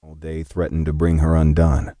day threatened to bring her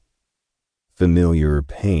undone. Familiar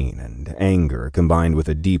pain and anger, combined with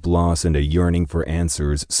a deep loss and a yearning for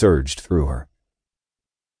answers, surged through her.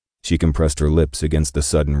 She compressed her lips against the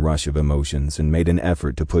sudden rush of emotions and made an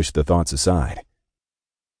effort to push the thoughts aside.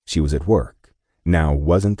 She was at work. Now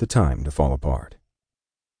wasn't the time to fall apart.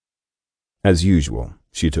 As usual,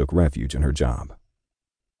 she took refuge in her job.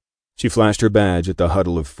 She flashed her badge at the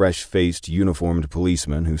huddle of fresh-faced, uniformed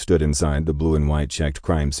policemen who stood inside the blue and white checked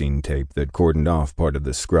crime scene tape that cordoned off part of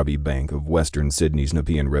the scrubby bank of western Sydney's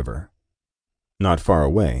Nepean River. Not far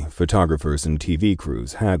away, photographers and TV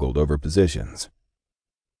crews haggled over positions.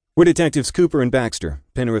 "We're Detectives Cooper and Baxter,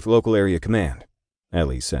 Penrith Local Area Command,"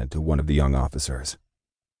 Ellie said to one of the young officers.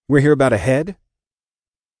 "We're here about a head?"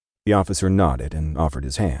 The officer nodded and offered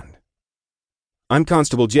his hand. "I'm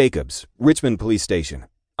Constable Jacobs, Richmond Police Station.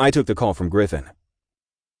 I took the call from Griffin."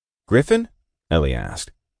 "Griffin?" Ellie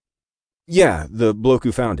asked. "Yeah, the bloke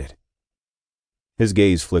who found it." His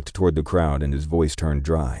gaze flicked toward the crowd and his voice turned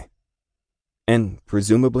dry. "And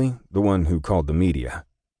presumably the one who called the media."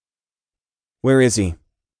 "Where is he?"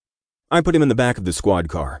 "I put him in the back of the squad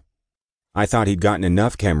car. I thought he'd gotten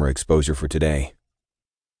enough camera exposure for today."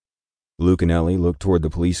 Luke and Ellie looked toward the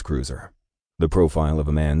police cruiser. The profile of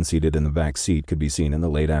a man seated in the back seat could be seen in the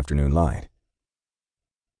late afternoon light.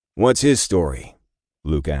 "What's his story?"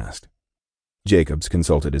 Luke asked. Jacobs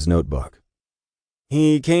consulted his notebook.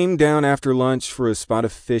 "He came down after lunch for a spot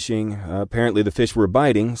of fishing. Apparently the fish were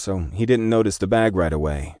biting, so he didn't notice the bag right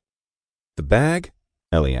away." "The bag?"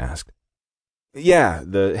 Ellie asked. "Yeah,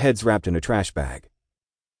 the head's wrapped in a trash bag."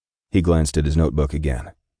 He glanced at his notebook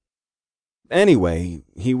again. "Anyway,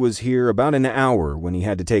 he was here about an hour when he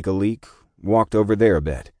had to take a leak, walked over there a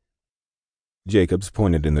bit." Jacobs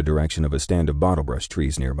pointed in the direction of a stand of bottlebrush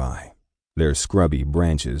trees nearby. Their scrubby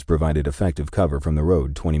branches provided effective cover from the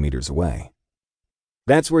road 20 meters away.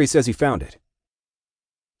 "That's where he says he found it."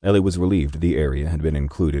 Ellie was relieved the area had been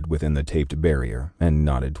included within the taped barrier and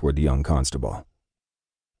nodded toward the young constable.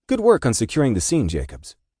 "Good work on securing the scene,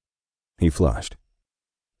 Jacobs." He flushed.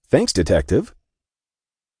 "Thanks, Detective."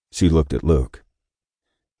 She looked at Luke.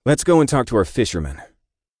 "Let's go and talk to our fisherman."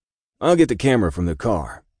 "I'll get the camera from the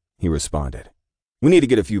car," he responded. "We need to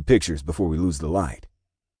get a few pictures before we lose the light."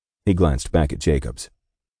 He glanced back at Jacobs.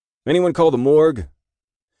 "Anyone call the morgue?"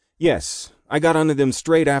 "Yes, I got onto them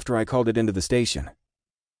straight after I called it into the station."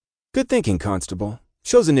 "Good thinking, Constable.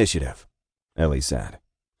 Shows initiative," Ellie said.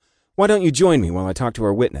 "Why don't you join me while I talk to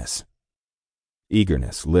our witness?"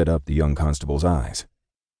 Eagerness lit up the young constable's eyes.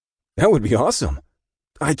 "That would be awesome.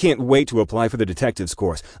 I can't wait to apply for the detective's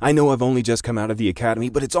course. I know I've only just come out of the academy,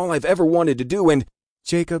 but it's all I've ever wanted to do and—"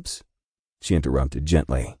 "Jacobs," she interrupted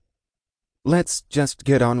gently. "Let's just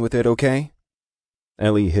get on with it, okay?"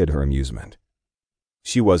 Ellie hid her amusement.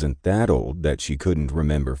 She wasn't that old that she couldn't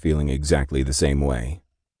remember feeling exactly the same way.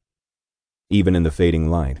 Even in the fading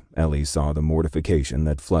light, Ellie saw the mortification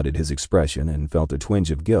that flooded his expression and felt a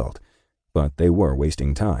twinge of guilt, but they were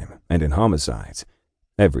wasting time, and in homicides,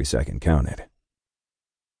 every second counted.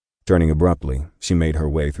 Turning abruptly, she made her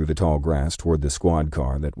way through the tall grass toward the squad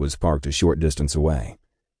car that was parked a short distance away.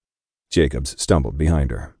 Jacobs stumbled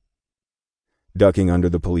behind her. Ducking under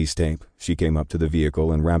the police tape, she came up to the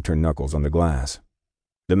vehicle and rapped her knuckles on the glass.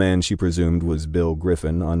 The man she presumed was Bill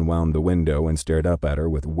Griffin unwound the window and stared up at her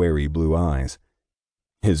with wary blue eyes.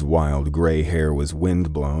 His wild gray hair was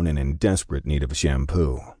windblown and in desperate need of a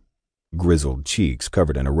shampoo. Grizzled cheeks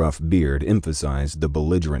covered in a rough beard emphasized the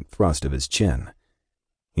belligerent thrust of his chin.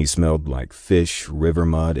 He smelled like fish, river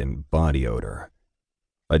mud, and body odor.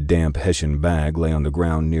 A damp Hessian bag lay on the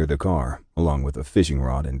ground near the car, along with a fishing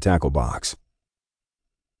rod and tackle box.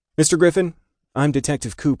 "Mr. Griffin, I'm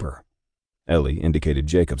Detective Cooper." Ellie indicated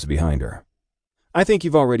Jacobs behind her. "I think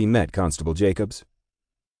you've already met Constable Jacobs."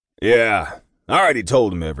 "Yeah, I already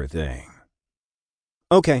told him everything."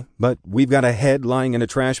 "Okay, but we've got a head lying in a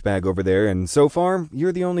trash bag over there, and so far,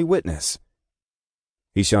 you're the only witness."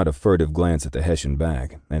 He shot a furtive glance at the Hessian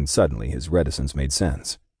bag, and suddenly his reticence made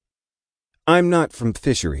sense. "I'm not from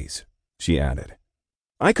fisheries," she added.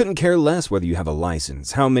 "I couldn't care less whether you have a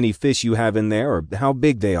license, how many fish you have in there, or how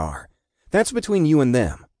big they are. That's between you and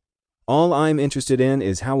them. All I'm interested in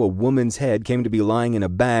is how a woman's head came to be lying in a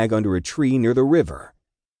bag under a tree near the river."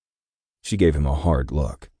 She gave him a hard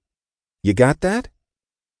look. "You got that?"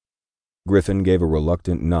 Griffin gave a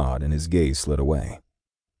reluctant nod and his gaze slid away.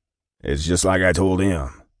 "It's just like I told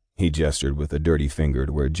him." He gestured with a dirty finger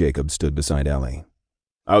to where Jacob stood beside Ellie.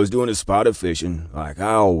 "I was doing a spot of fishing, like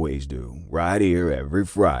I always do, right here every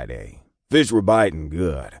Friday. Fish were biting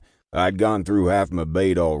good. I'd gone through half my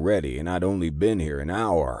bait already, and I'd only been here an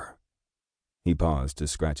hour." He paused to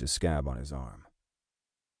scratch a scab on his arm.